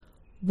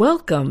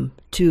Welcome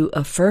to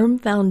A Firm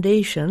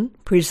Foundation,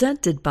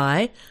 presented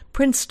by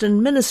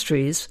Princeton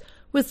Ministries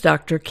with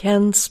Dr.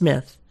 Ken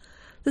Smith.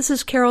 This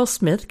is Carol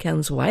Smith,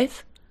 Ken's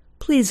wife.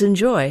 Please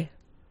enjoy.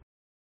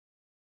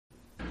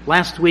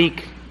 Last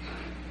week,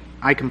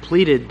 I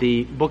completed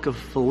the book of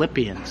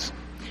Philippians,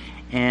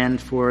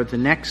 and for the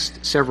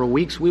next several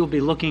weeks, we will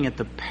be looking at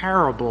the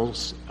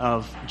parables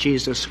of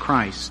Jesus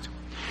Christ.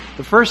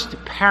 The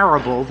first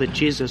parable that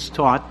Jesus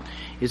taught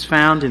is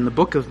found in the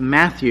book of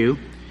Matthew,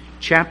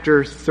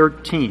 chapter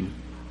 13.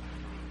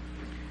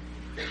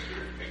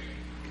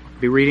 I'll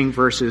be reading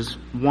verses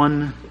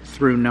 1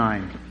 through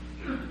 9.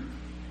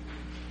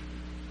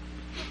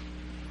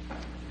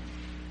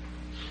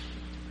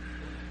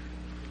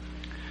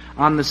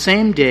 On the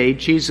same day,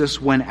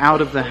 Jesus went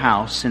out of the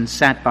house and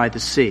sat by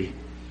the sea.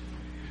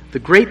 The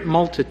great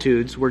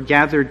multitudes were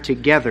gathered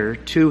together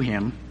to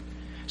him,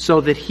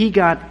 so that he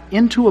got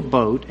into a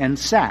boat and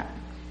sat,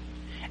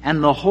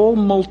 and the whole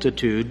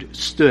multitude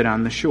stood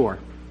on the shore.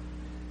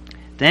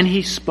 Then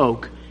he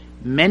spoke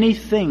many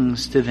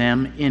things to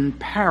them in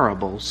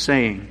parables,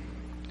 saying,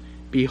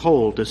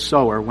 Behold, a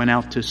sower went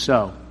out to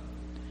sow.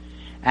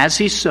 As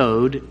he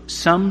sowed,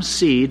 some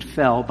seed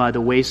fell by the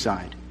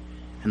wayside,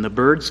 and the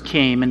birds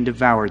came and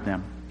devoured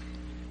them.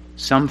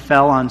 Some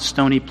fell on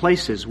stony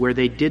places where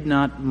they did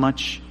not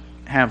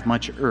have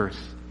much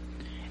earth,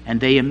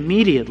 and they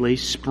immediately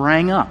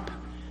sprang up,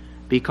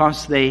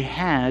 because they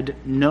had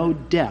no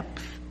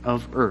depth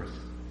of earth.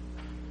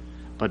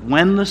 But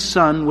when the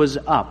sun was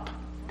up,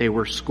 they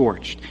were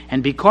scorched,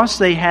 and because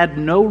they had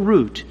no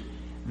root,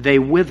 they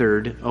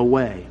withered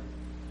away.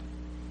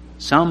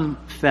 Some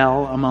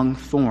fell among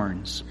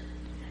thorns,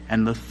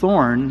 and the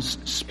thorns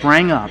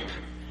sprang up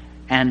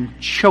and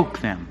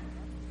choked them.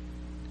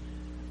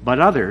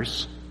 But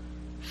others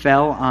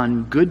fell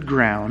on good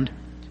ground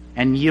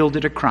and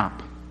yielded a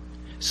crop,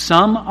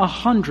 some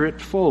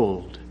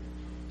 100-fold,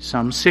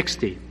 some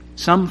 60,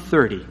 some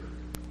 30.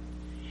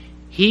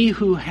 He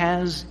who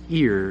has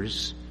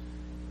ears,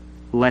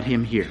 let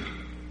him hear.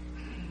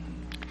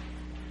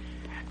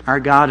 Our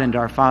God and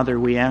our Father,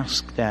 we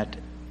ask that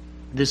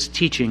this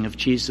teaching of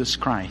Jesus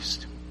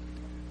Christ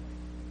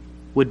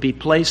would be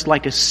placed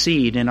like a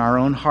seed in our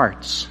own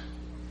hearts,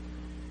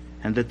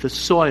 and that the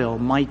soil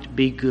might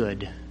be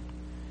good,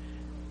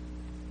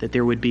 that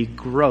there would be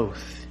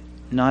growth,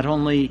 not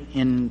only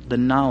in the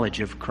knowledge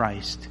of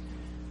Christ,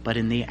 but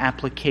in the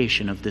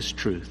application of this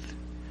truth.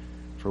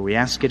 For we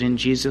ask it in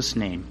Jesus'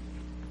 name.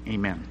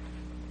 Amen.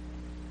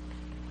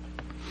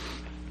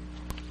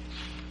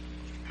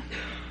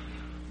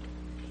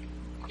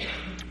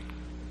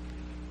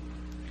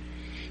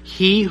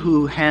 He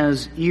who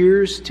has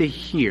ears to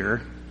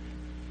hear,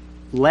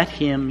 let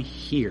him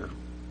hear.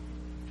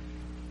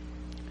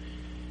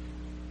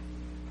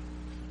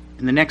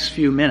 In the next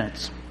few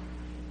minutes,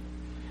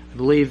 I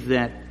believe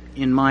that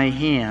in my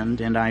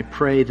hand, and I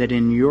pray that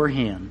in your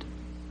hand,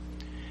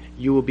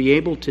 you will be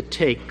able to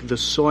take the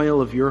soil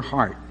of your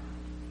heart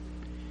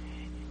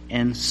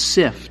and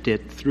sift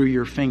it through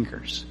your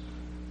fingers.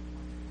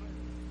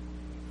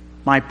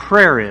 My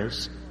prayer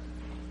is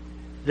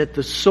that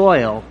the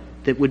soil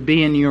that would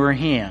be in your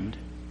hand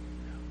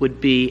would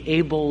be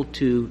able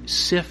to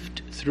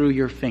sift through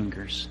your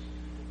fingers,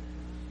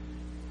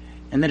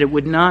 and that it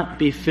would not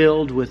be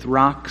filled with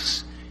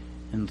rocks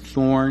and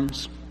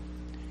thorns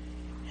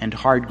and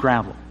hard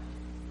gravel.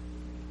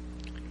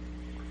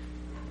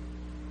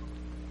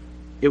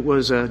 It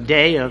was a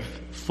day of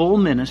full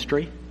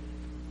ministry,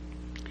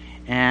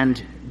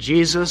 and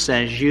Jesus,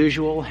 as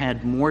usual,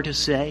 had more to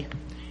say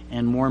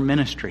and more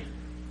ministry.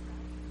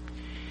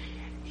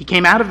 He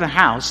came out of the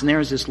house, and there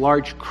was this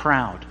large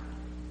crowd.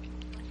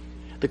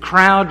 The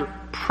crowd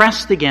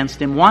pressed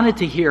against him, wanted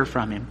to hear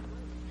from him.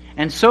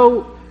 And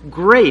so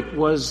great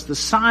was the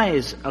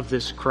size of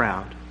this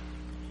crowd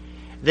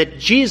that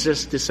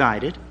Jesus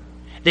decided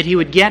that he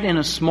would get in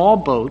a small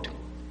boat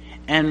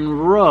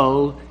and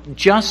row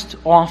just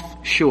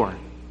offshore.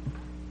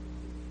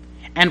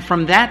 And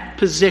from that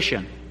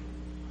position,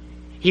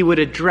 he would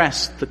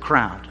address the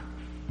crowd.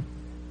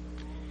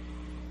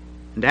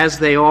 And as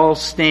they all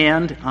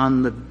stand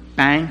on the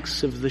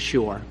banks of the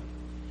shore,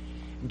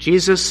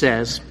 Jesus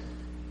says,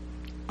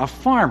 a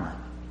farmer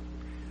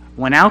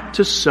went out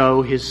to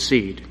sow his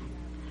seed.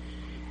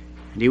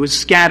 And he was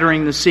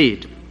scattering the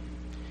seed.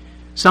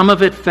 Some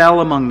of it fell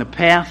among the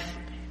path,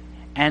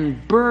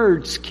 and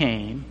birds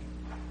came,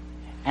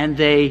 and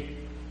they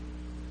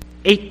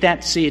ate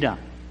that seed up.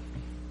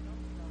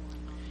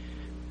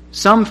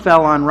 Some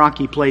fell on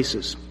rocky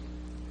places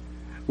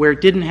where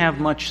it didn't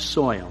have much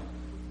soil.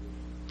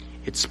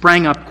 It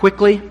sprang up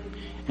quickly,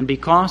 and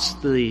because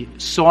the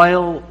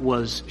soil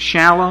was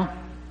shallow,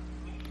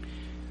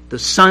 the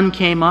sun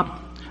came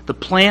up, the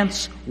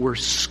plants were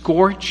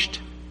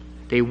scorched,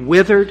 they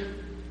withered,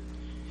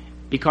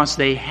 because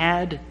they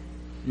had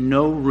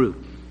no root.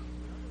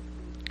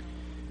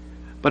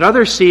 But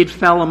other seed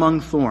fell among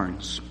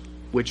thorns,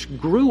 which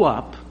grew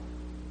up,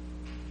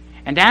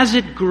 and as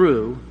it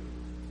grew,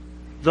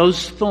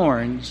 those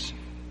thorns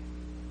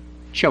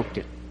choked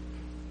it.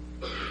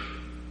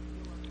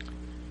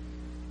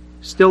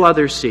 Still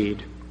other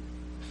seed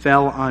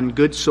fell on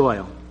good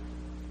soil,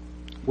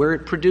 where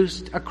it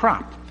produced a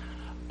crop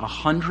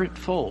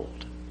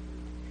 100-fold,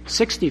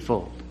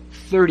 60-fold,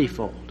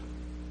 30-fold.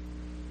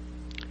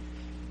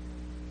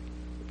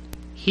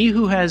 He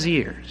who has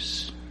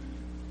ears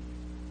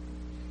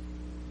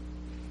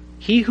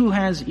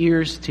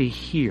to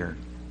hear,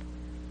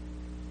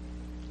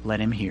 let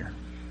him hear.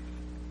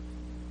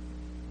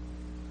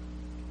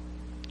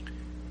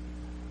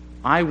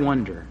 I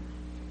wonder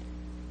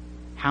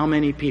how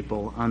many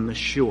people on the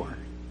shore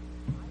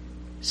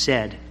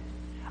said,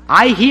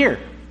 I hear.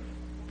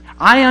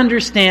 I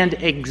understand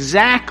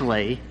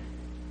exactly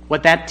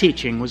what that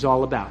teaching was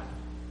all about.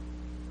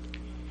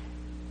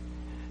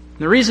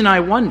 The reason I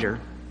wonder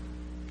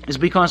is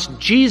because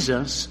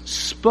Jesus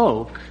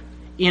spoke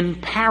in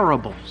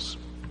parables.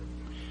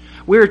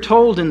 We're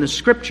told in the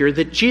Scripture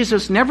that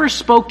Jesus never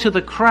spoke to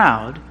the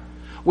crowd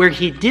where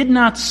he did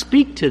not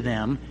speak to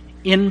them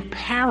in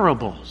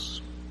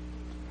parables.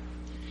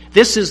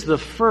 This is the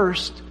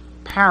first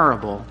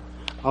parable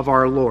of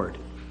our Lord.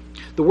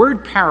 The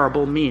word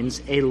parable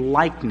means a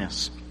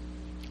likeness,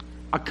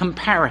 a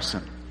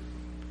comparison.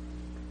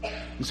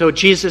 And so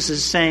Jesus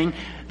is saying,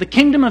 the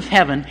kingdom of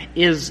heaven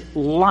is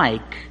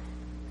like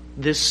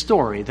this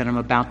story that I'm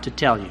about to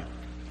tell you.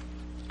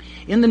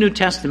 In the New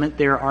Testament,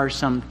 there are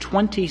some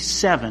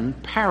 27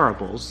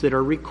 parables that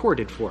are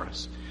recorded for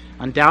us.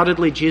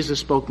 Undoubtedly, Jesus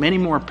spoke many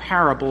more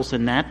parables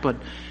than that, but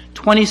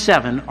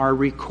 27 are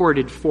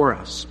recorded for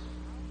us.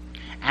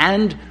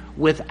 And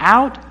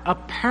without a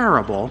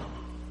parable,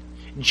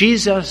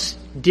 Jesus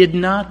did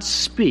not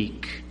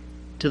speak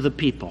to the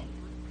people.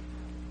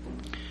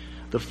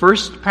 The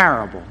first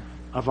parable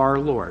of our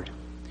Lord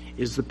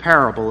is the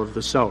parable of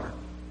the sower.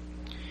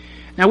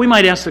 Now we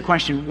might ask the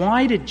question,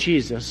 why did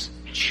Jesus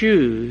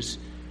choose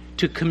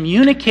to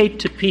communicate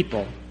to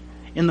people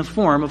in the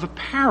form of a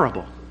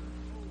parable?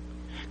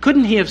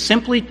 Couldn't he have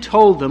simply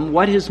told them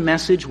what his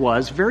message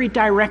was very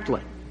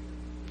directly?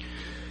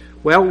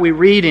 Well, we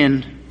read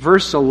in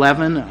verse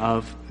 11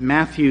 of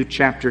Matthew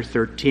chapter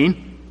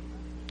 13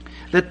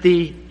 that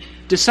the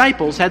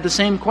disciples had the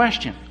same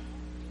question.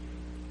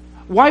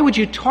 Why would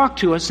you talk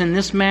to us in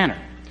this manner?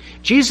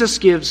 Jesus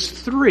gives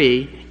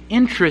three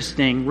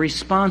interesting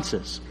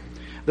responses.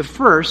 The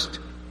first,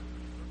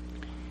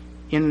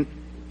 in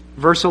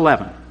verse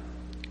 11,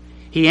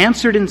 he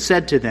answered and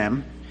said to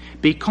them,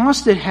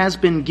 because it has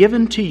been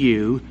given to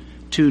you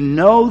to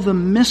know the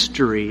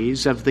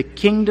mysteries of the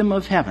kingdom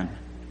of heaven,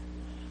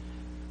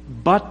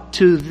 but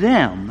to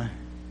them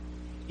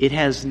it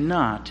has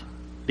not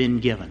been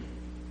given.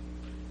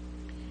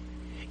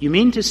 You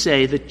mean to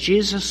say that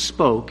Jesus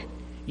spoke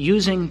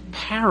using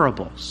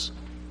parables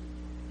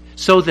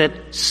so that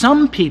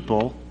some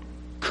people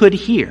could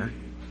hear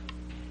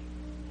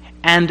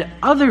and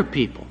other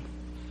people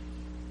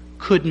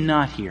could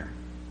not hear?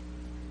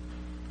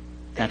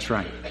 That's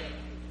right.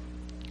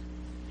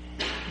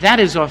 That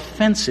is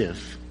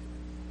offensive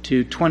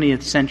to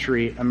 20th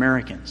century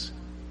Americans,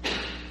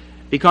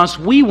 because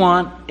we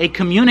want a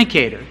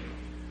communicator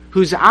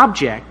whose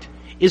object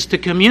is to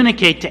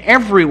communicate to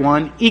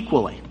everyone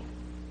equally.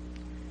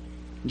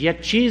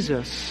 Yet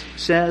Jesus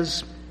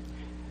says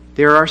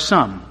there are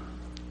some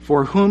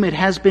for whom it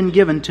has been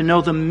given to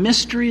know the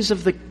mysteries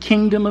of the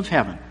kingdom of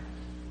heaven,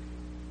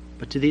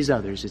 but to these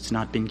others it's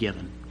not been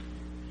given.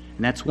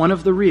 And that's one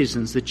of the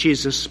reasons that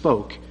Jesus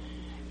spoke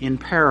in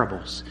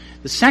parables.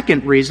 The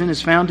second reason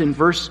is found in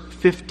verse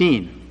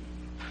 15.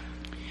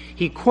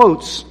 He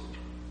quotes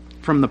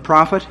from the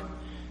prophet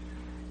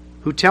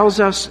who tells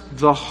us,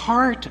 the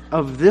heart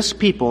of this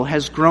people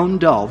has grown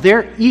dull.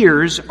 Their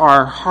ears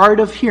are hard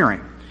of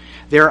hearing.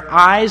 Their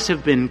eyes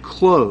have been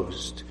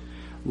closed,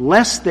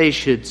 lest they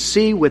should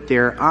see with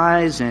their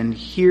eyes and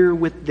hear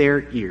with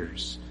their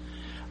ears,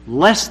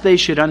 lest they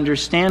should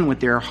understand with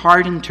their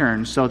heart and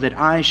turn, so that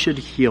I should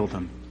heal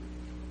them.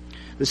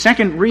 The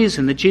second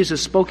reason that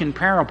Jesus spoke in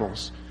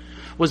parables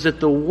was that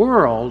the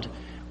world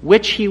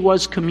which he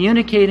was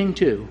communicating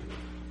to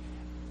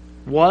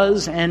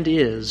was and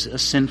is a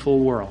sinful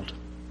world,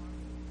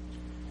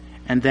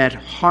 and that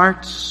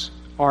hearts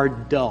are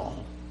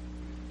dull,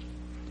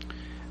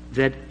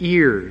 that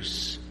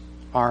ears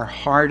are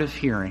hard of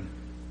hearing,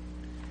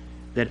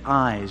 that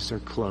eyes are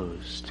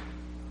closed.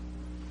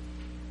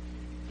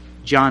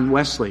 John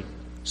Wesley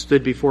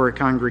stood before a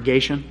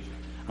congregation.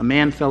 A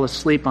man fell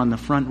asleep on the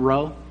front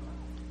row.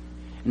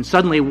 And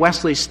suddenly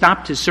Wesley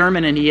stopped his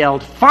sermon and he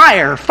yelled,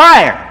 "Fire!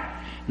 Fire!"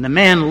 And the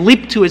man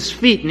leaped to his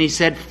feet and he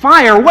said,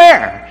 "Fire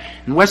where?"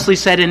 And Wesley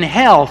said, "In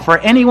hell, for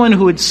anyone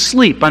who would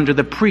sleep under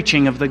the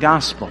preaching of the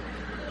gospel."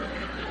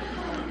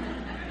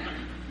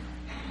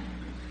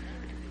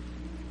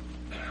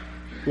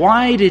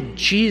 Why did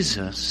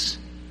Jesus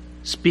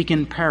speak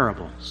in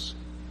parables?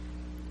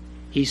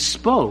 He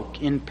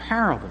spoke in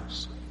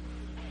parables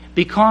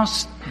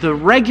because the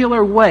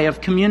regular way of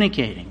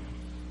communicating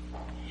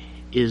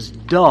is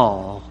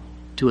dull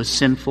to a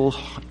sinful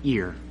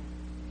ear.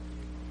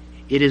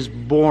 It is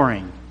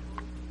boring.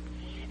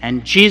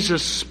 And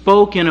Jesus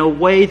spoke in a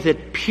way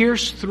that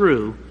pierced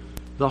through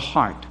the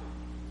heart.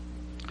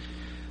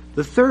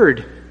 The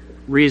third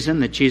reason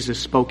that Jesus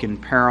spoke in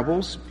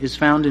parables is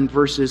found in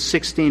verses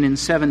 16 and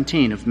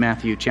 17 of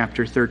Matthew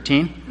chapter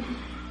 13.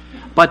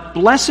 But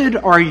blessed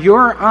are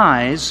your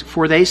eyes,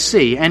 for they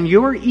see, and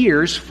your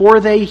ears, for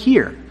they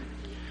hear.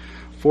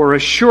 For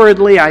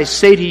assuredly I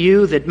say to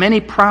you that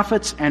many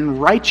prophets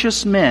and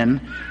righteous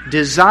men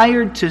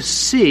desired to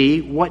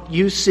see what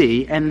you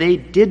see, and they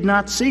did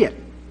not see it,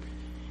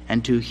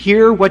 and to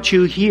hear what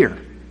you hear,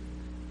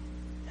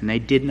 and they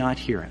did not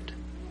hear it.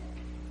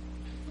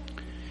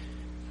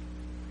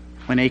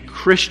 When a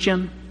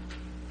Christian,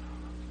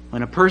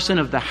 when a person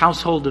of the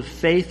household of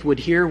faith would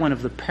hear one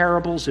of the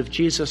parables of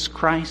Jesus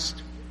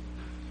Christ,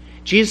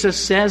 Jesus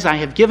says, I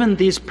have given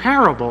these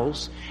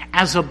parables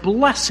as a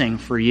blessing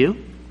for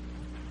you,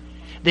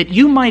 that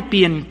you might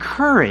be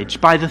encouraged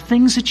by the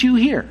things that you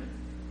hear.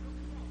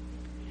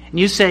 And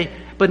you say,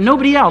 but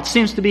nobody else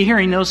seems to be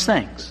hearing those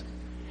things.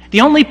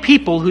 The only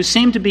people who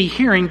seem to be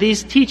hearing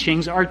these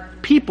teachings are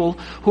people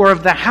who are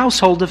of the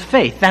household of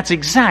faith. That's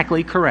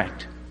exactly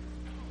correct.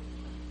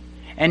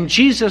 And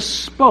Jesus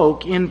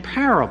spoke in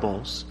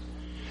parables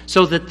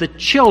so that the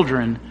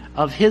children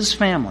of his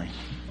family,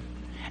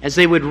 as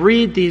they would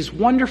read these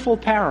wonderful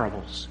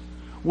parables,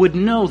 would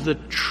know the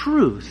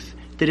truth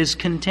that is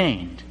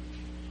contained.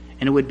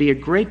 And it would be a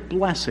great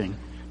blessing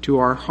to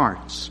our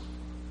hearts.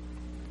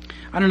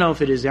 I don't know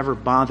if it has ever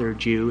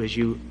bothered you as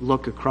you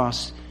look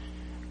across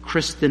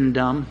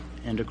Christendom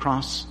and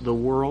across the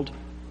world.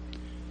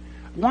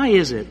 Why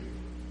is it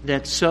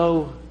that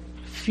so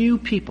few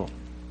people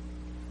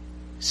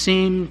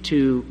seem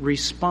to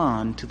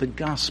respond to the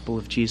gospel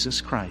of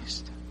Jesus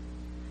Christ?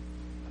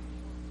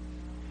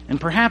 And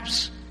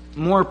perhaps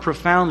more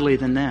profoundly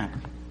than that,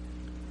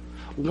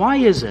 why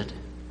is it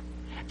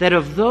that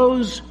of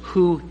those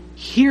who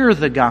hear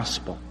the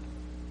gospel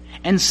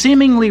and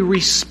seemingly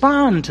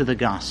respond to the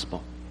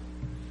gospel,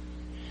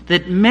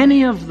 that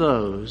many of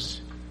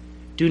those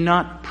do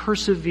not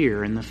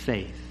persevere in the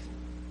faith?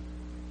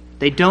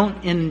 They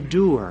don't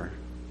endure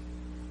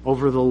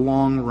over the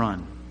long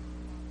run.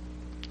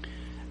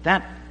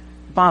 That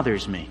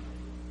bothers me.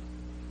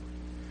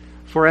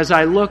 For as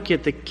I look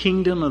at the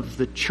kingdom of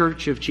the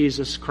Church of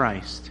Jesus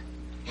Christ,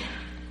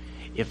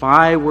 if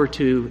I were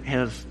to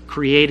have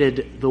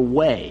created the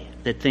way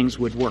that things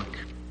would work,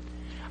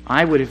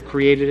 I would have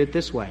created it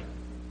this way.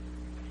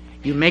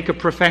 You make a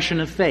profession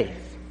of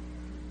faith.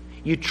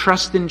 You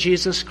trust in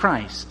Jesus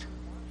Christ.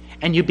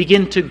 And you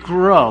begin to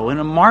grow in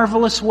a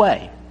marvelous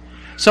way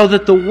so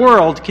that the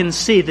world can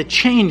see the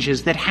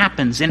changes that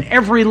happens in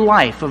every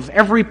life of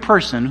every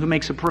person who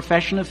makes a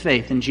profession of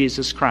faith in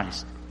Jesus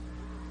Christ.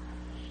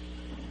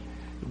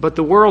 But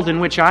the world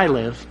in which I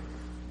live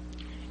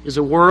is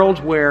a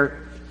world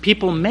where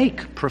people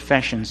make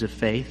professions of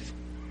faith,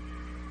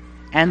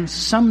 and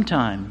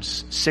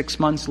sometimes 6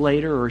 months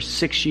later, or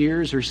 6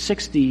 years, or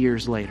 60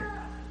 years later,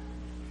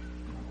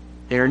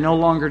 they are no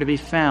longer to be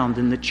found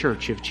in the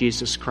church of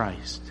Jesus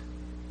Christ.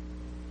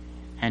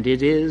 And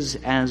it is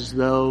as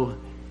though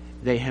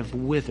they have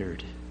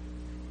withered,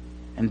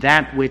 and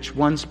that which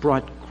once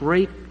brought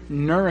great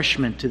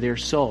nourishment to their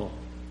soul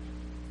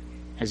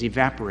has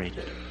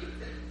evaporated.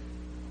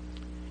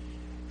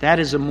 That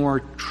is a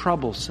more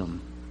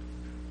troublesome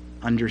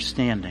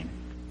understanding.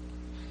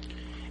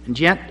 And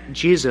yet,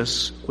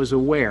 Jesus was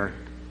aware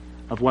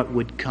of what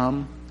would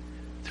come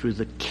through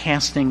the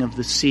casting of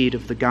the seed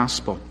of the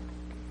gospel.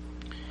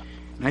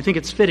 And I think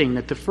it's fitting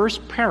that the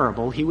first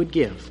parable he would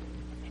give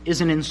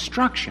is an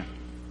instruction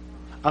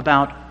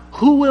about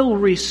who will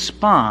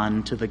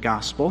respond to the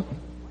gospel,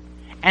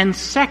 and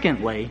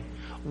secondly,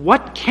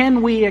 what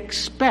can we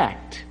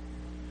expect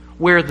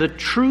where the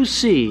true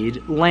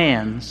seed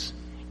lands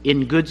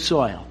in good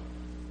soil.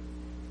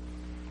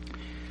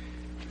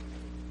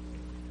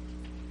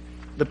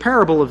 The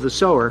parable of the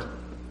sower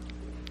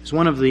is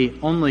one of the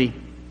only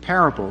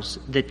parables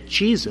that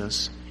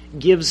Jesus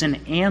gives an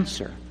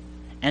answer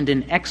and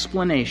an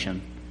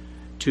explanation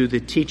to the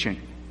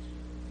teaching.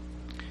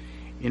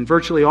 In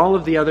virtually all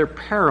of the other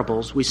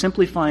parables, we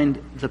simply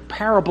find the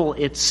parable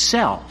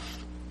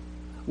itself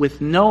with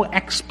no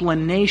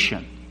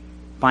explanation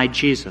by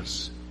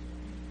Jesus.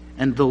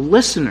 And the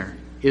listener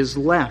is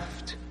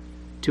left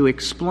to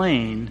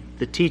explain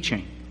the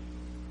teaching.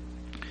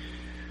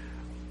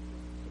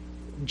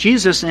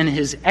 Jesus, in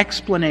his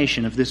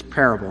explanation of this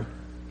parable,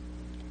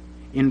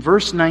 in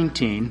verse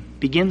 19,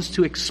 begins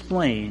to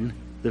explain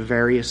the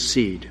various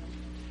seed.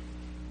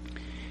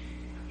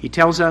 He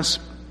tells us,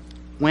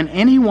 when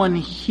anyone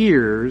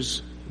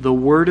hears the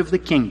word of the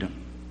kingdom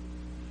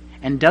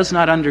and does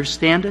not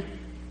understand it,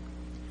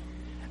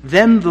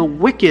 then the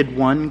wicked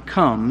one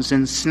comes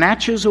and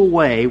snatches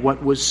away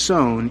what was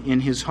sown in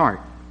his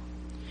heart.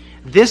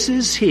 This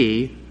is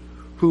he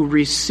who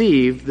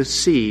received the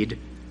seed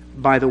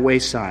by the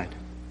wayside.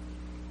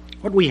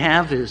 What we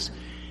have is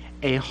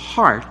a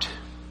heart,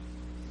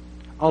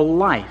 a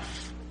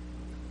life,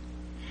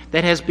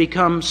 that has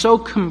become so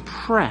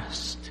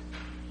compressed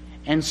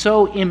and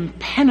so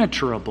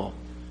impenetrable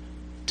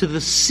to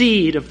the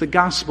seed of the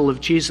gospel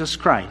of Jesus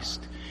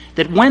Christ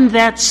that when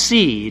that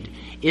seed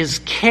is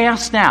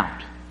cast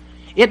out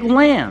It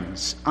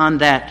lands on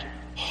that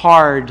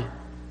hard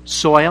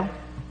soil,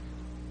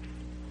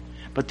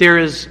 but there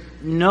is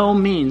no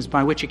means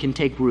by which it can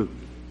take root.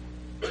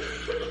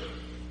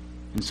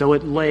 And so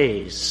it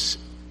lays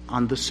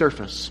on the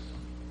surface.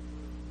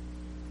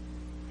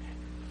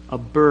 A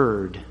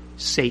bird,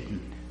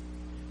 Satan,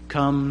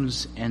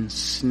 comes and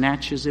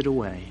snatches it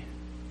away.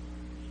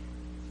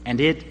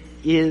 And it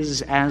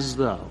is as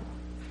though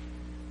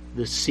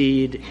the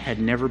seed had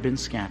never been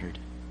scattered.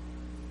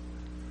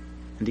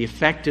 And the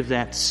effect of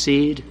that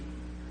seed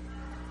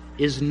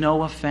is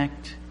no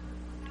effect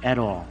at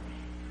all.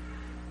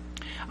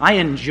 I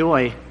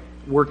enjoy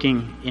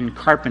working in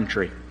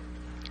carpentry.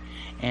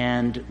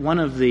 And one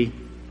of the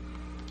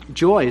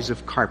joys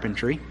of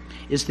carpentry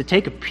is to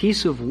take a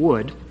piece of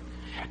wood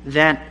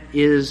that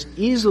is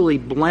easily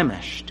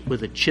blemished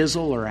with a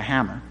chisel or a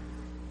hammer,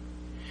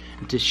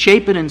 and to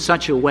shape it in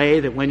such a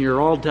way that when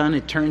you're all done,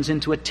 it turns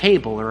into a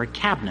table or a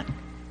cabinet.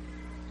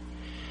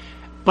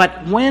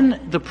 But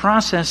when the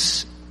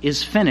process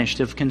is finished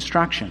of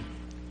construction,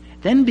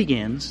 then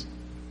begins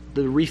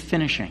the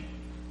refinishing.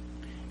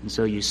 And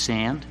so you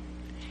sand,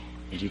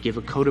 and you give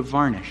a coat of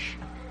varnish,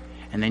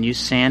 and then you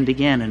sand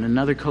again and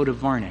another coat of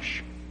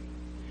varnish.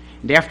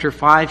 And after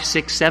 5,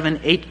 6, 7,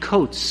 8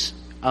 coats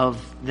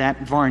of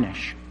that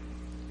varnish,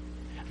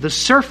 the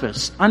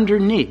surface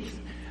underneath,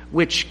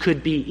 which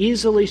could be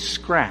easily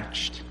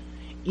scratched,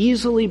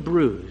 easily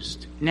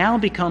bruised, now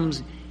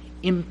becomes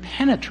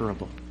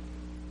impenetrable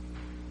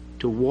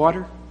to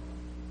water,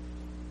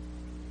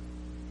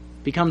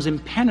 becomes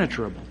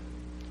impenetrable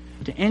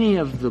to any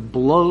of the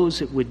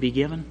blows it would be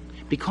given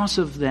because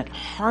of that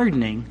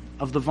hardening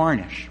of the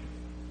varnish.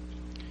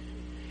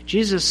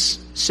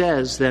 Jesus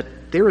says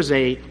that there is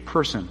a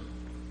person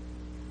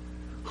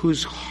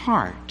whose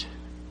heart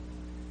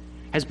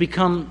has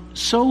become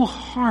so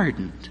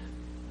hardened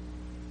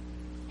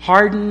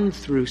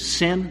through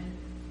sin,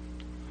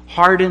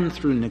 hardened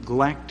through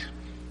neglect,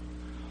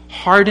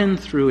 hardened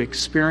through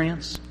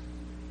experience,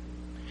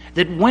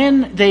 that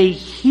when they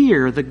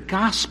hear the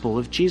gospel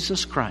of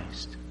Jesus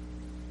Christ,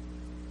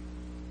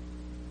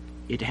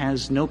 it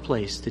has no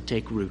place to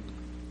take root.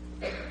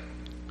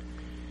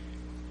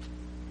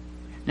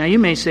 Now you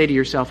may say to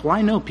yourself, well,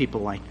 I know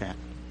people like that.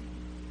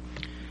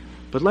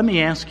 But let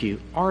me ask you,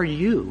 are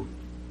you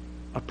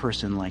a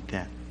person like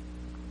that?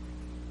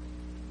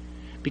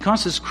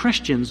 Because as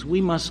Christians,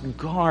 we must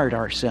guard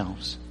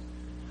ourselves,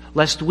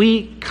 lest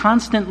we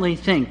constantly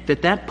think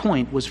that that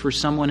point was for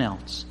someone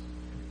else.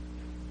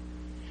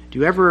 Do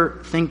you ever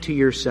think to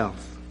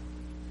yourself,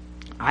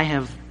 I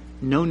have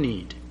no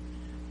need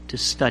to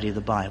study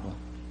the Bible?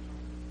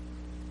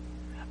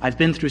 I've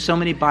been through so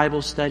many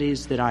Bible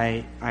studies that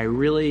I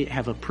really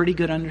have a pretty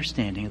good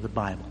understanding of the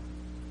Bible.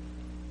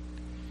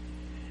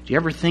 Do you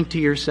ever think to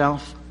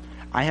yourself,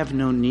 I have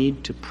no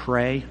need to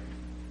pray?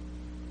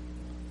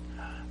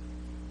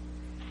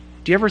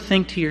 Do you ever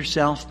think to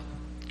yourself,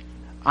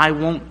 I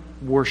won't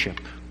worship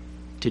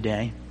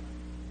today?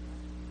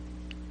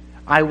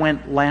 I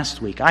went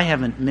last week. I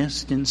haven't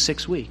missed in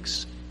 6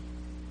 weeks.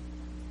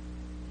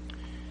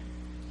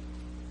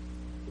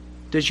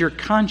 Does your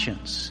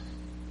conscience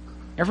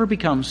ever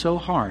become so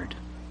hard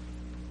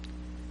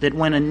that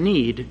when a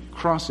need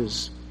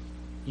crosses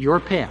your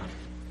path,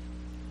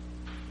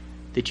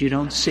 that you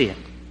don't see it,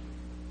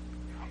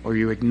 or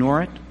you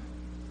ignore it,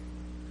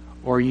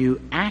 or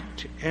you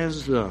act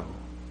as though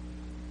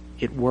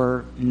it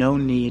were no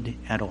need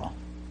at all?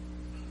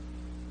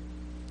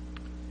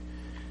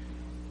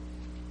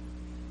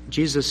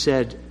 Jesus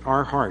said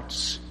our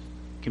hearts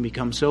can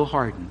become so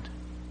hardened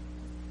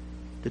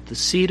that the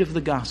seed of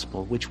the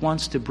gospel, which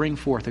wants to bring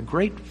forth a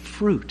great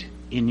fruit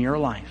in your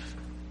life,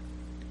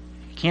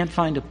 can't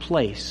find a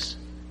place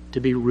to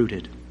be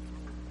rooted.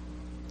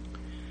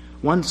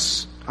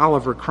 Once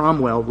Oliver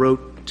Cromwell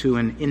wrote to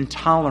an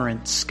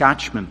intolerant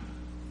Scotchman.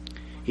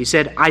 He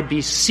said, I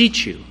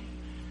beseech you,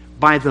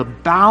 by the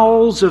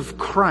bowels of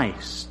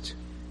Christ,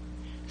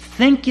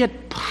 think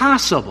it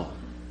possible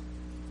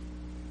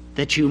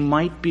that you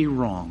might be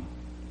wrong.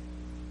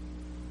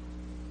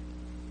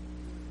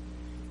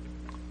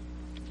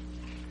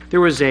 There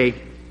was a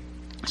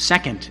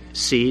second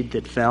seed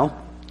that fell.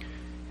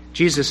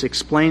 Jesus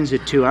explains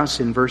it to us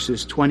in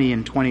verses 20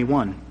 and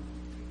 21.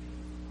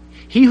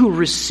 He who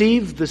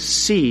received the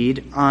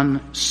seed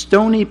on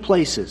stony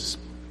places,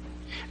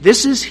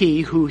 this is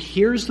he who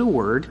hears the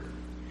word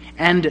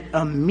and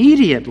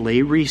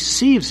immediately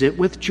receives it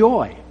with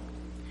joy.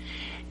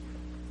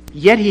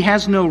 Yet he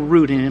has no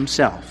root in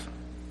himself.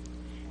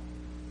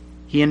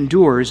 He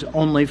endures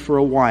only for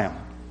a while.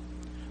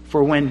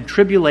 For when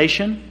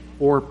tribulation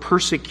or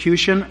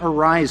persecution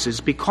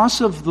arises because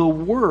of the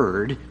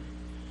word,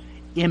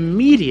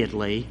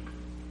 immediately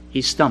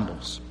he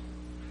stumbles.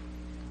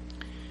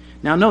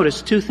 Now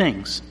notice two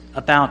things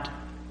about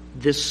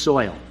this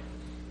soil.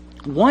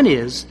 One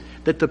is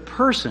that the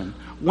person,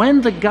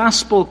 when the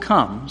gospel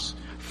comes,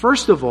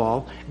 first of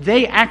all,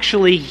 they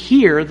actually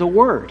hear the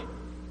word.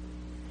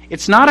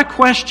 It's not a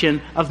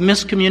question of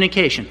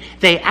miscommunication.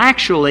 They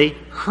actually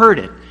heard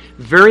it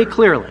very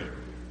clearly.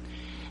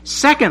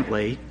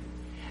 Secondly,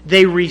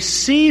 They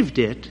received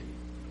it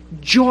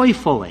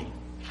joyfully.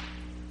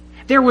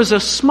 There was a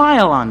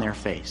smile on their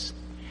face.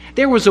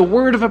 There was a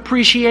word of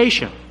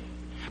appreciation.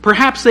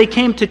 Perhaps they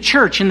came to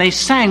church and they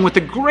sang with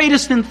the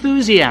greatest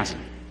enthusiasm.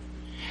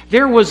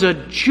 There was a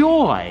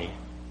joy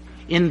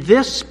in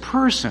this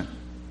person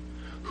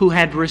who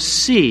had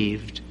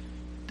received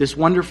this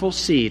wonderful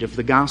seed of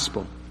the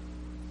gospel.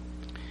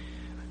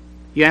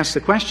 You ask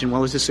the question,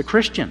 well, is this a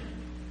Christian?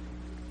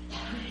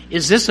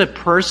 Is this a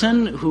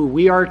person who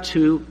we are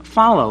to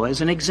follow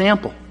as an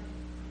example?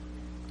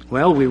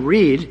 Well, we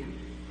read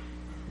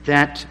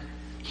that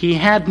he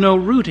had no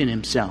root in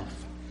himself.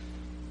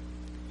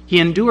 He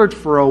endured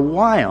for a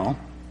while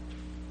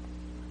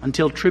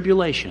until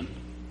tribulation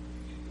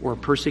or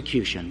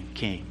persecution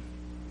came.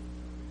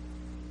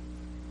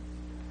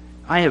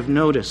 I have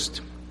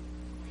noticed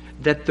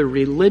that the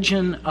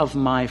religion of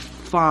my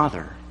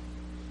father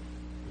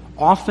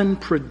often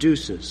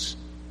produces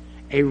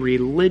a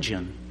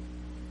religion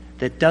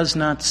that does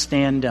not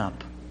stand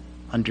up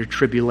under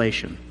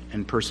tribulation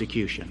and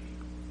persecution.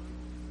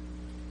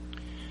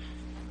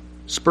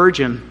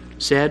 Spurgeon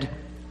said,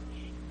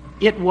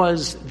 it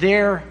was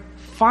their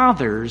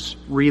father's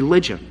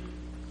religion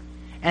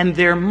and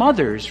their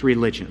mother's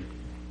religion.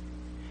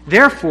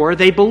 Therefore,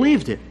 they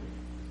believed it.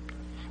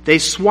 They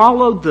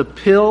swallowed the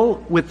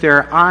pill with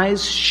their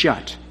eyes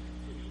shut,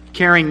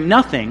 caring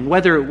nothing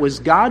whether it was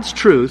God's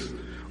truth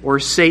or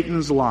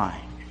Satan's lie.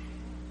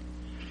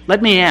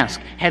 Let me ask,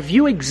 have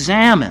you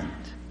examined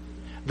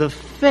the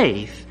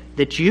faith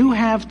that you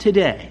have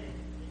today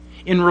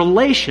in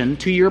relation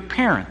to your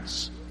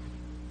parents?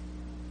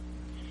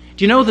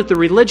 Do you know that the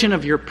religion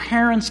of your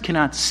parents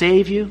cannot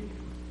save you?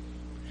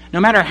 No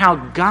matter how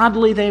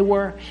godly they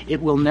were,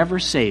 it will never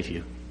save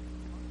you.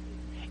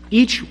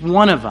 Each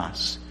one of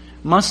us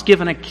must give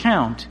an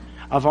account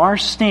of our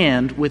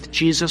stand with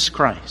Jesus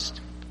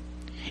Christ.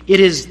 It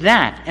is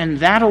that and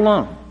that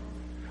alone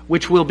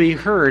which will be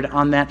heard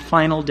on that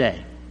final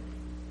day.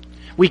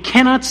 We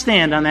cannot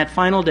stand on that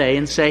final day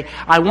and say,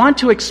 I want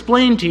to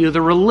explain to you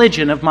the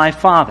religion of my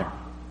father.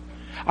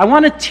 I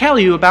want to tell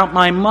you about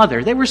my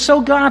mother. They were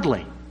so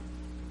godly.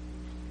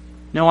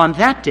 No, on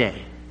that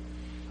day,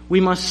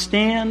 we must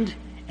stand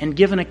and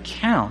give an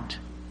account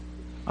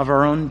of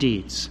our own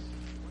deeds.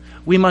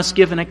 We must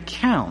give an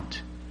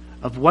account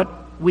of what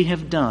we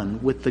have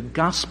done with the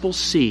gospel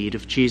seed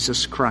of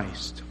Jesus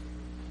Christ.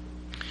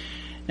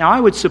 Now, I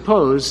would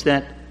suppose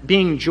that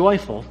being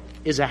joyful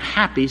is a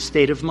happy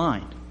state of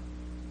mind.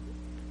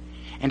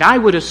 And I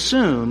would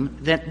assume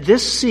that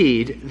this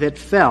seed that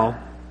fell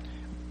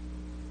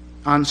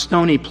on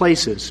stony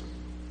places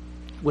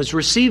was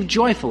received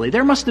joyfully.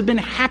 There must have been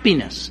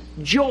happiness,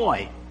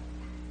 joy.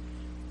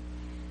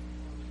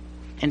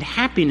 And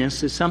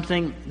happiness is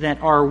something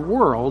that our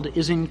world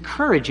is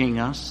encouraging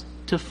us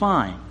to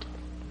find.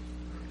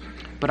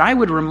 But I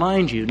would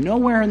remind you,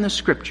 nowhere in the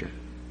Scripture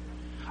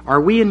are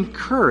we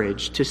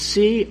encouraged to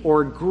see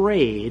or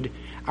grade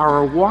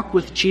our walk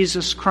with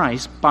Jesus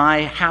Christ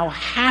by how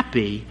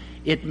happy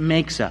it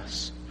makes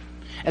us.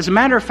 As a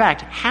matter of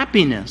fact,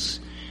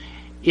 happiness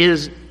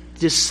is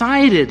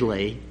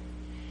decidedly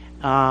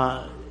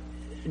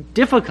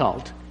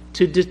difficult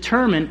to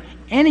determine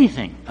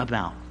anything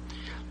about.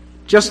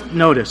 Just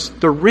notice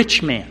the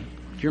rich man.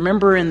 Do you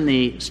remember in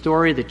the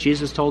story that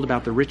Jesus told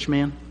about the rich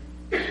man?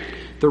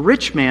 The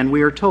rich man,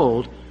 we are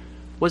told,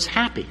 was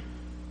happy,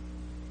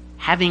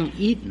 having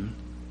eaten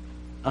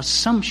a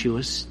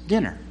sumptuous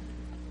dinner.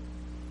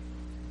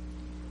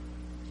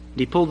 And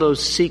he pulled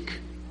those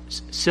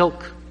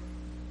silk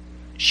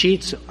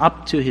sheets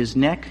up to his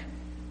neck,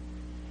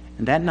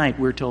 and that night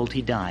we're told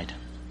he died.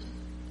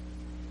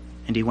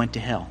 And he went to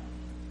hell.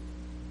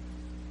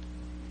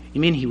 You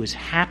mean he was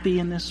happy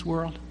in this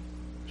world?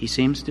 He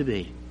seems to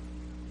be.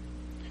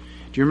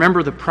 Do you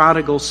remember the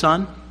prodigal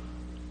son?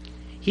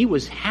 He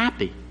was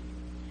happy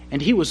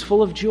and he was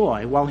full of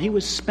joy while he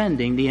was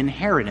spending the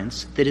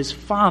inheritance that his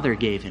father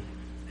gave him.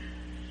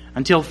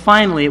 Until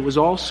finally it was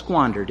all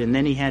squandered and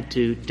then he had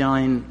to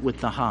dine with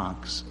the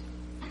hogs.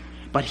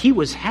 But he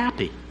was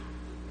happy.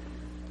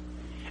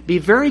 Be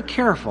very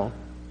careful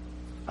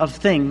of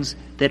things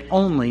that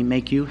only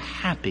make you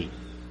happy.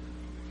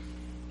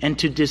 And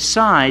to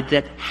decide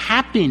that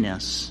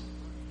happiness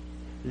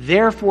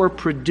therefore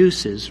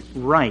produces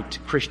right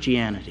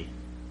Christianity.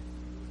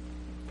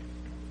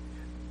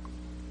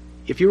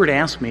 If you were to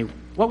ask me,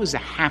 what was the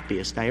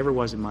happiest I ever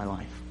was in my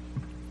life?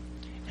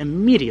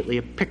 Immediately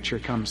a picture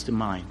comes to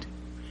mind.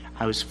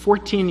 I was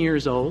 14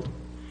 years old.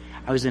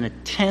 I was in a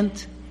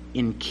tent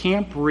in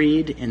Camp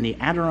Reed in the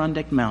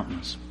Adirondack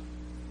Mountains.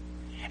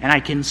 And I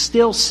can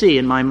still see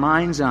in my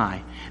mind's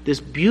eye this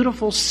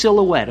beautiful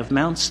silhouette of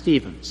Mount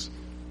Stevens.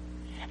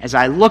 As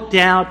I looked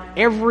out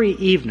every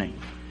evening,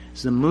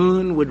 as the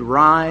moon would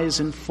rise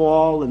and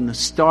fall and the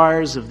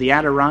stars of the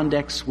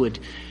Adirondacks would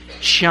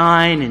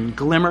shine and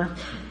glimmer,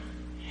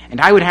 and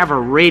I would have a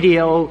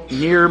radio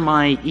near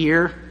my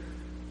ear,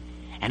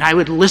 and I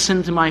would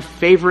listen to my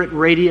favorite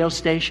radio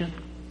station,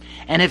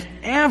 and if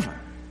ever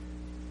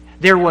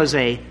there was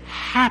a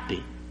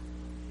happy,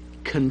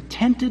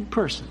 contented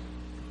person,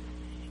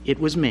 it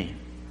was me.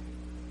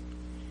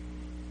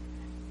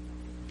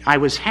 I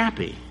was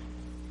happy,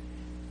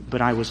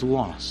 but I was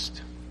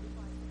lost.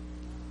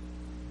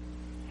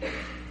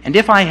 And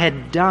if I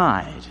had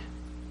died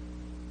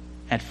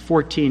at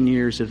 14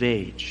 years of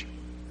age,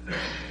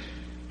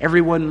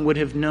 everyone would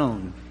have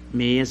known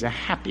me as a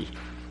happy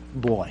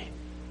boy.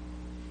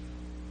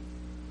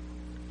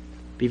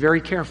 Be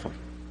very careful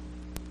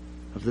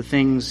of the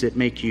things that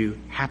make you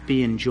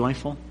happy and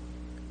joyful,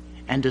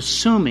 and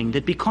assuming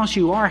that because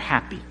you are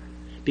happy,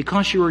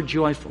 because you are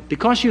joyful,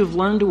 because you have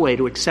learned a way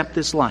to accept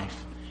this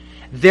life,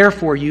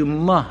 therefore you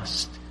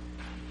must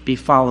be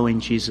following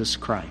Jesus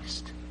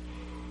Christ.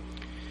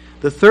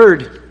 The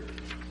third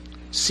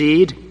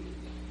seed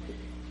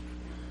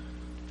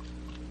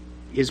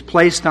is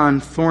placed on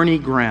thorny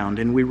ground,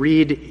 and we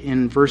read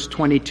in verse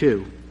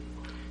 22.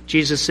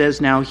 Jesus says,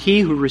 "Now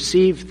he who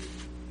received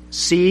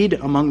seed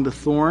among the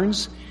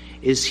thorns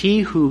is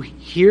he who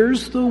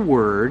hears the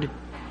word,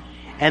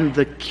 and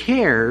the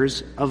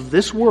cares of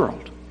this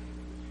world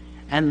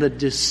and the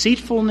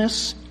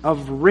deceitfulness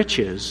of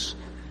riches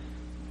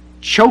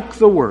choke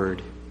the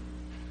word,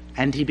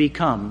 and he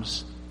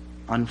becomes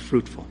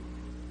unfruitful."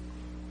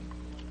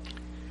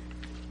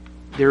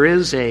 There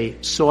is a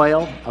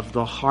soil of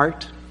the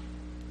heart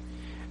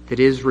that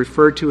is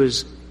referred to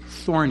as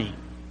thorny.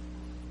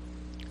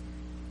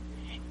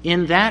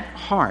 In that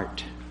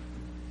heart,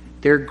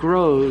 there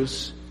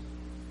grows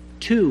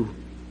two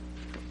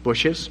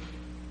bushes.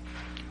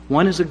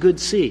 One is a good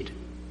seed.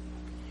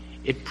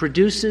 It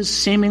produces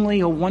seemingly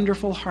a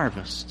wonderful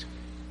harvest.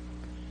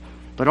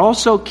 But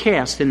also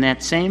cast in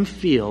that same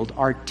field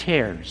are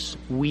tares,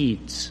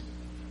 weeds.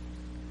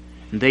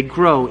 And they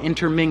grow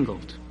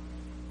intermingled.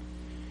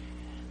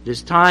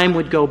 As time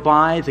would go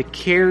by, the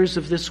cares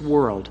of this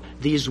world,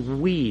 these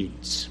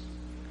weeds,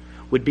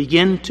 would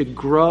begin to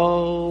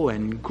grow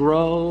and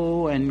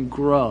grow and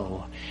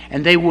grow.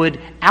 And they would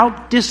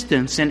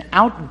outdistance and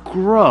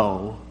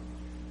outgrow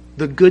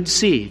the good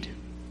seed.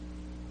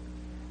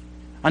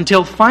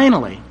 Until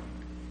finally,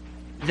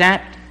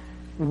 that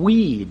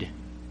weed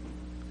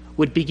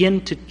would begin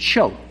to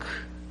choke.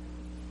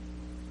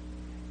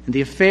 And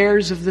the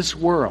affairs of this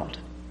world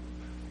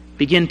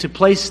begin to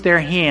place their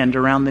hand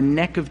around the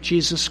neck of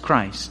Jesus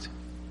Christ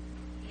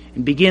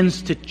and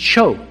begins to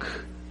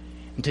choke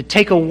and to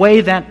take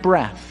away that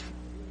breath,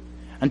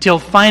 until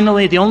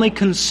finally the only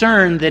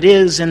concern that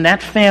is in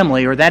that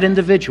family or that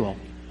individual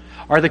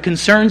are the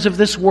concerns of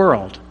this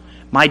world: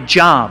 my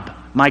job,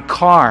 my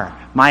car,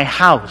 my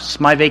house,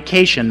 my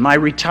vacation, my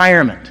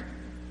retirement,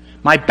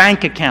 my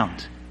bank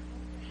account.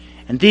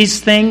 And these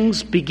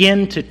things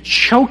begin to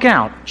choke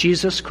out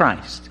Jesus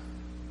Christ.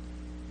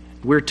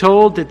 We're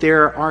told that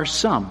there are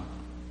some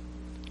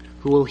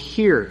who will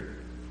hear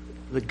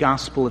the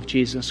gospel of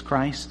Jesus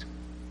Christ,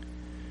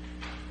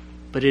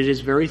 but it is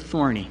very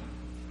thorny.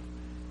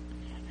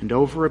 And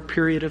over a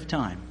period of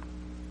time,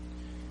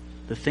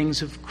 the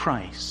things of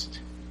Christ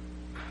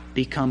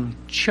become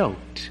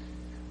choked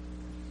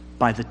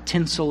by the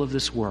tinsel of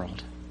this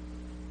world.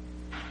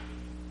 Do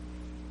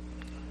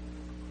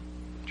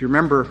you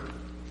remember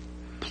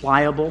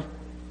Pliable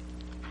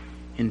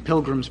in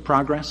Pilgrim's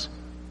Progress?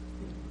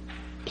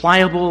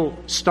 Pliable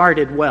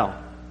started well,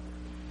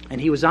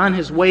 and he was on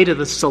his way to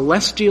the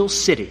celestial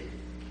city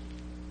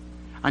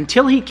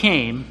until he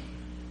came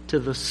to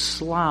the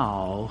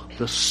slough,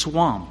 the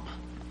swamp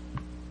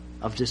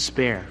of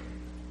despair.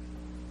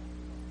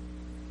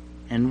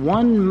 And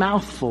one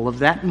mouthful of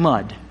that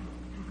mud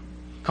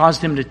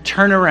caused him to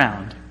turn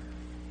around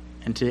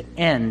and to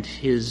end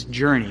his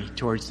journey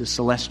towards the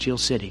celestial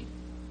city.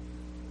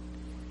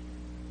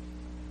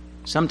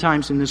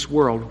 Sometimes in this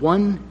world,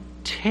 one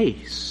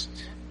taste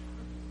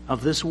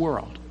of this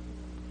world,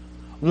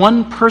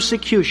 one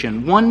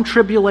persecution, one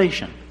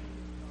tribulation,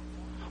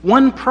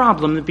 one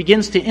problem that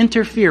begins to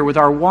interfere with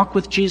our walk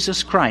with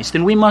Jesus Christ,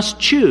 and we must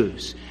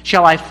choose: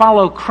 shall I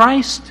follow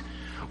Christ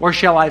or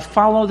shall I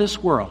follow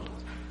this world?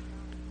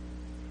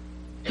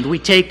 And we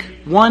take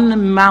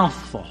one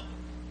mouthful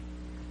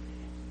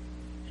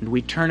and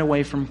we turn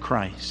away from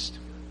Christ.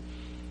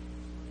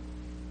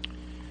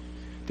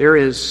 There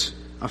is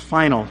a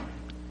final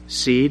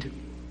seed,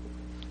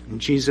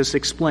 and Jesus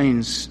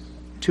explains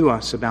to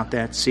us about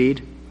that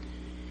seed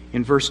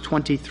in verse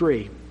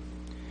 23.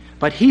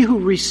 But he who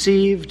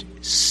received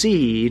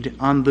seed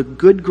on the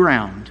good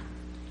ground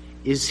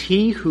is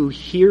he who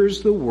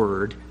hears the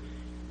word,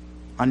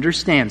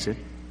 understands it,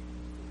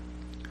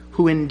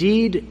 who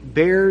indeed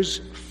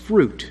bears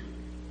fruit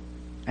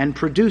and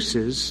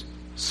produces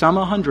some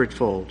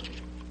 100-fold,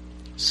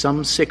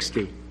 some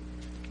 60,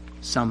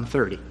 some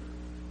 30.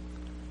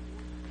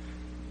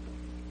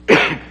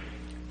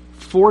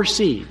 4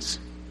 seeds,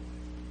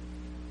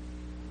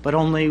 but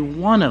only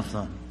one of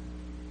them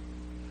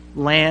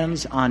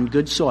lands on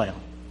good soil.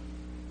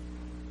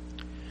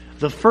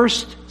 The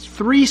first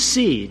 3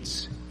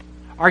 seeds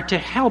are to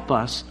help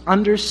us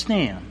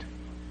understand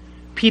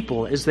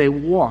people as they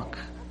walk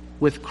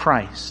with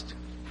Christ.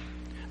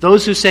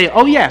 Those who say,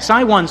 "Oh yes,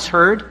 I once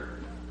heard."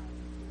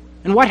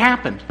 And what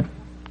happened?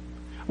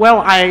 Well,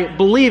 I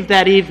believed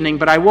that evening,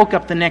 but I woke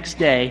up the next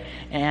day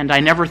and I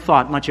never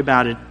thought much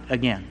about it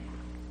again.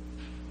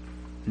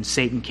 And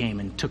Satan came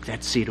and took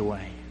that seed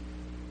away.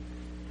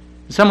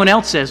 Someone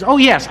else says, oh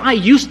yes, I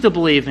used to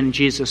believe in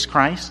Jesus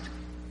Christ.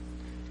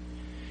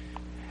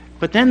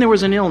 But then there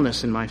was an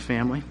illness in my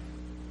family,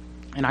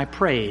 and I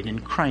prayed,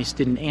 and Christ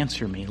didn't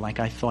answer me like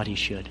I thought he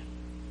should.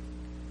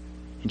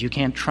 And you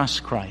can't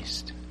trust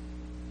Christ.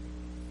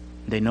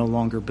 They no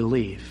longer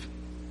believe.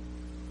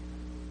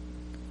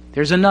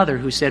 There's another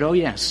who said, oh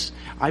yes,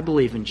 I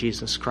believe in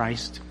Jesus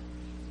Christ.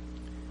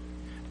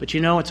 But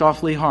you know, it's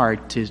awfully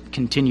hard to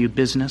continue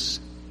business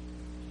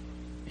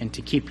and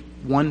to keep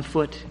one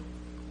foot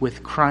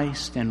with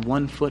Christ and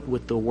one foot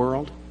with the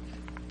world.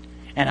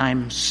 And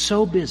I'm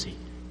so busy.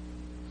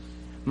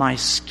 My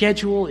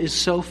schedule is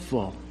so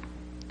full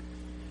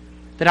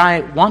that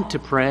I want to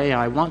pray,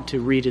 I want to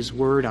read His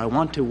Word, I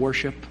want to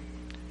worship,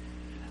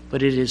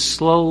 but it is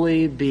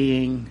slowly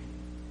being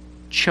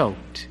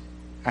choked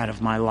out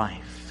of my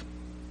life.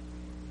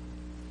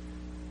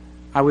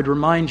 I would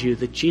remind you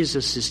that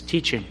Jesus is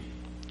teaching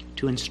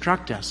to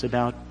instruct us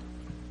about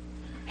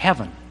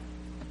heaven,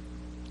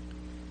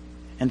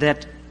 and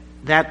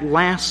that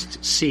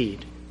last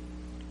seed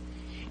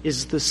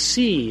is the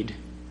seed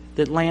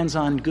that lands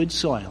on good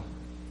soil.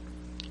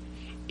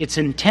 Its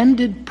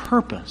intended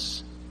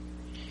purpose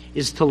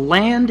is to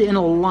land in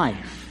a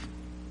life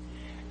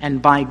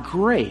and by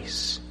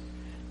grace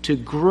to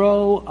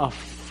grow a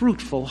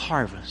fruitful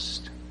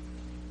harvest.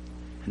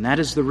 And that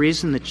is the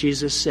reason that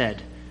Jesus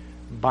said,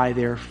 by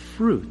their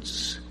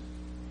fruits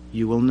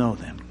you will know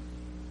them.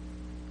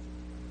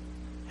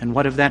 And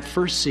what of that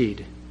first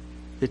seed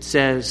that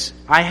says,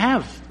 I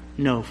have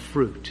no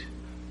fruit?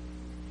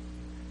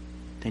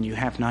 Then you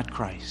have not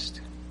Christ.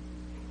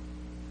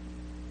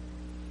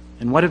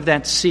 And what of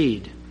that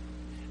seed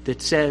that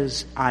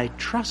says, I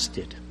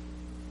trusted,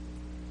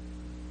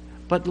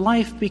 but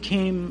life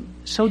became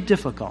so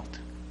difficult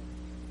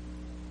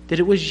that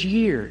it was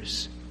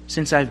years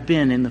since I've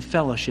been in the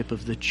fellowship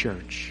of the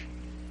church.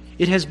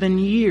 It has been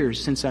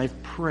years since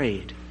I've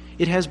prayed.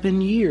 It has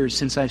been years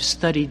since I've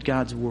studied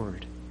God's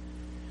Word.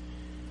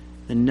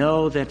 Then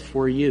know that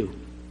for you,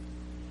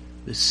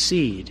 the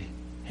seed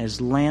has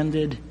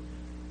landed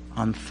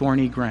on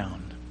thorny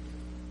ground.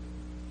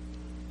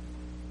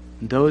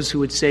 Those who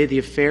would say the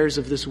affairs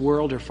of this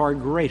world are far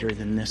greater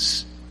than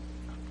this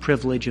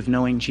privilege of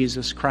knowing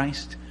Jesus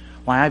Christ.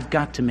 Why, I've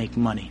got to make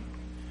money.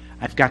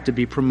 I've got to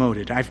be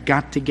promoted. I've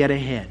got to get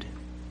ahead.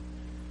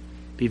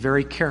 Be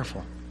very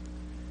careful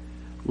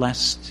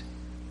lest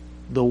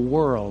the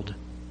world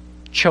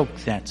choke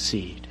that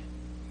seed.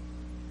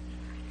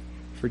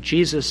 For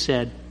Jesus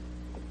said,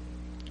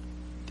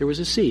 there was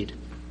a seed.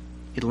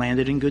 It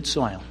landed in good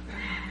soil.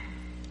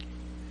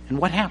 And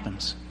what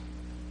happens?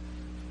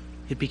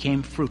 It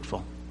became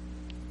fruitful.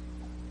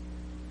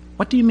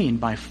 What do you mean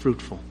by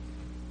fruitful?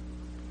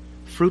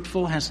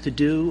 Fruitful has to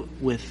do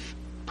with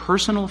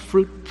personal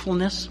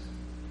fruitfulness,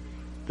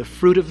 the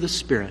fruit of the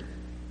Spirit,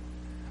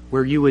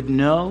 where you would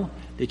know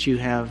that you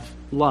have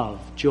love,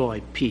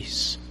 joy,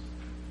 peace,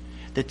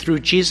 that through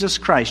Jesus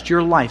Christ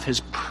your life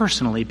has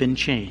personally been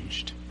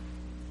changed.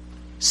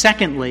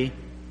 Secondly,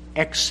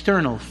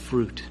 external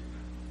fruit,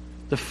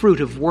 the fruit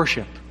of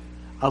worship,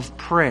 of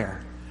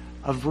prayer,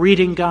 of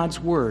reading God's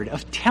Word,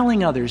 of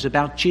telling others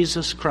about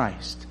Jesus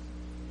Christ,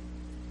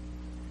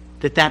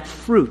 that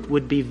fruit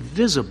would be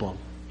visible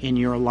in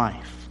your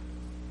life.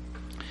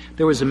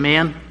 There was a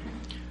man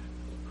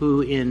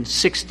who in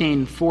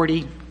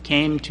 1640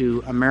 came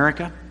to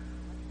America.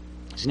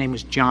 His name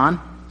was John.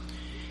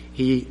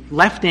 He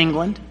left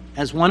England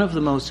as one of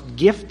the most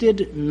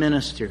gifted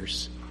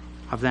ministers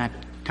of that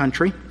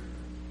country.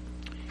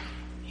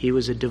 He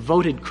was a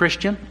devoted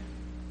Christian.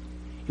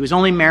 He was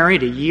only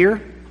married a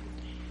year.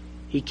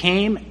 He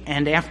came,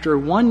 and after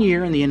 1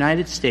 year in the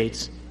United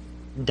States,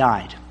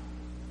 died.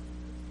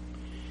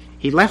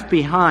 He left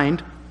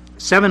behind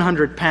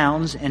 700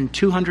 pounds and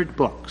 200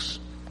 books.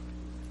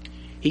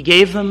 He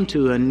gave them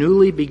to a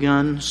newly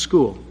begun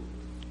school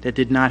that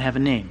did not have a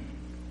name.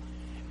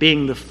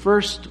 Being the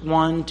first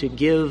one to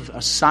give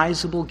a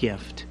sizable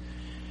gift,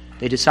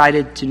 they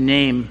decided to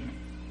name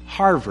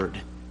Harvard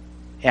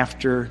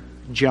after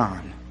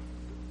John.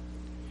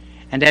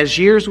 And as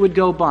years would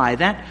go by,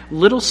 that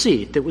little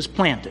seed that was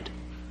planted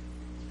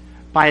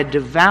by a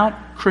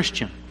devout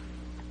Christian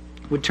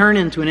would turn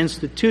into an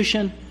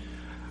institution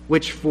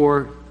which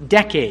for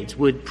decades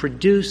would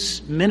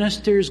produce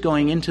ministers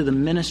going into the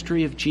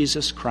ministry of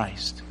Jesus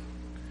Christ.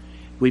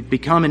 We've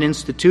become an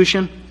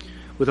institution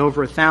with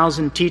over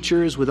 1,000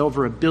 teachers, with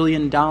over $1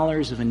 billion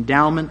of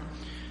endowment,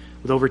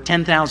 with over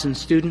 10,000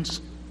 students.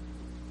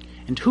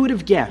 And who would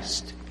have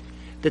guessed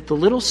that the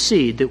little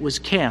seed that was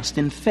cast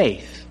in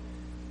faith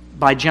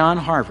by John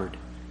Harvard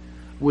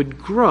would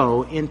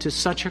grow into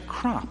such a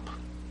crop?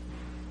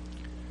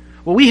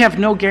 Well, we have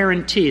no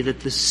guarantee that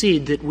the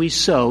seed that we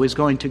sow is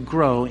going to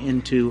grow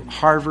into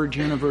Harvard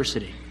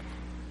University.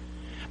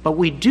 But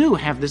we do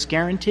have this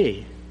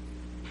guarantee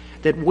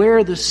that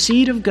where the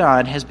seed of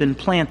God has been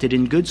planted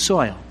in good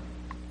soil,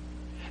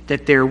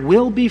 that there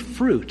will be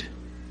fruit.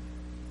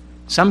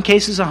 Some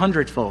cases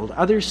 100-fold,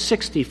 others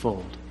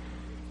 60-fold,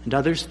 and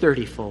others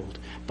 30-fold.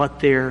 But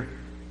there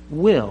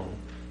will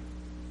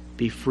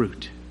be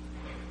fruit.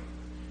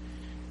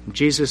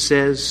 Jesus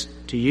says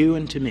to you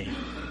and to me,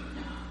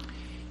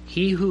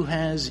 he who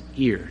has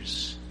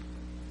ears,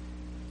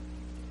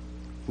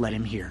 let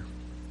him hear.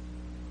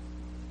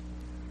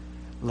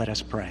 Let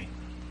us pray.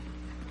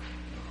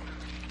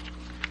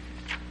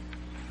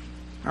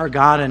 Our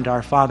God and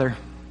our Father,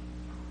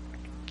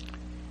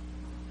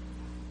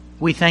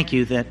 we thank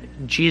you that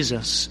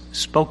Jesus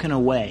spoke in a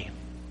way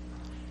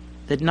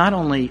that not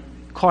only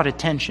caught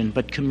attention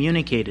but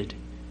communicated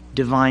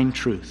divine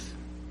truth.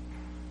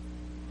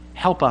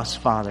 Help us,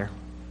 Father,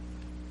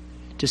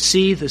 to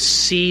see the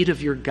seed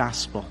of your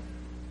gospel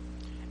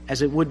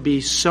as it would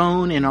be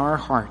sown in our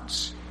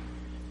hearts.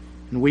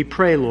 And we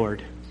pray,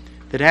 Lord,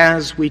 that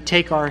as we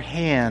take our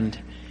hand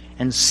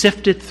and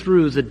sift it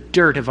through the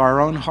dirt of our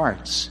own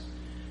hearts,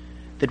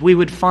 that we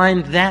would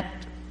find that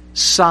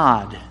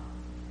sod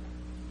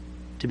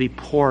to be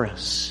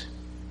porous,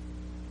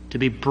 to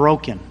be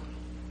broken,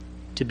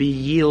 to be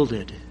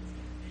yielded,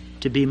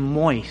 to be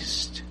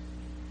moist,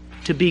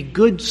 to be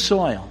good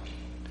soil,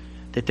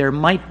 that there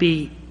might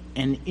be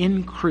an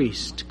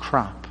increased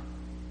crop.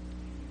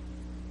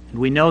 And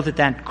we know that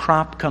that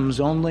crop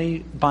comes only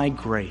by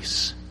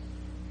grace.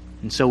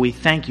 And so we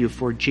thank you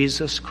for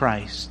Jesus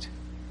Christ,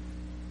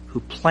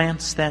 who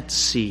plants that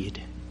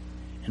seed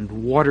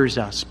and waters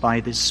us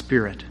by the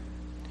Spirit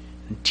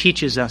and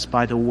teaches us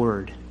by the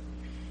Word,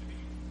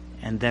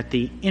 and that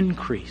the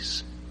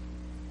increase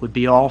would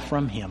be all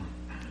from him.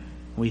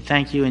 We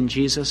thank you in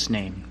Jesus'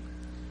 name.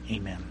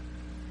 Amen.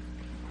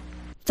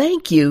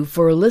 Thank you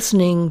for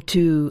listening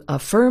to A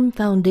Firm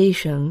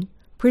Foundation,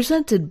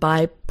 presented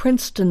by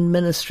Princeton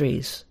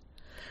Ministries.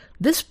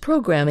 This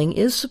programming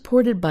is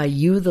supported by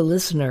you, the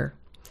listener.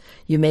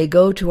 You may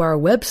go to our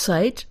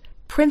website,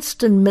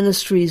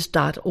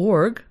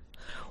 princetonministries.org,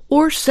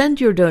 or send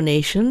your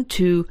donation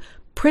to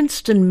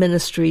Princeton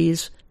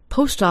Ministries,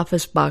 Post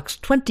Office Box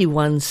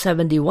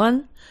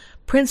 2171,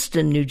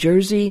 Princeton, New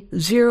Jersey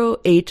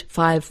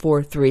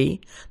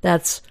 08543.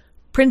 That's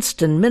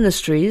Princeton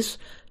Ministries,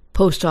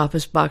 Post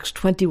Office Box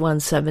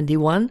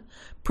 2171,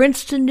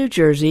 Princeton, New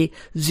Jersey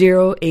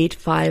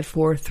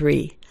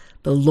 08543.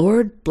 The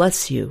Lord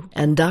bless you,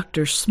 and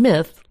Dr.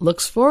 Smith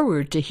looks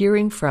forward to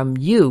hearing from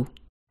you.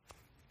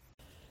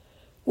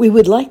 We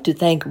would like to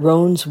thank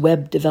Roan's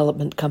Web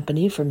Development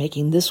Company for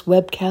making this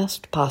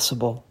webcast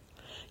possible.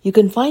 You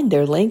can find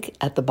their link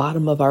at the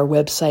bottom of our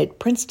website,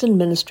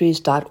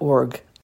 princetonministries.org.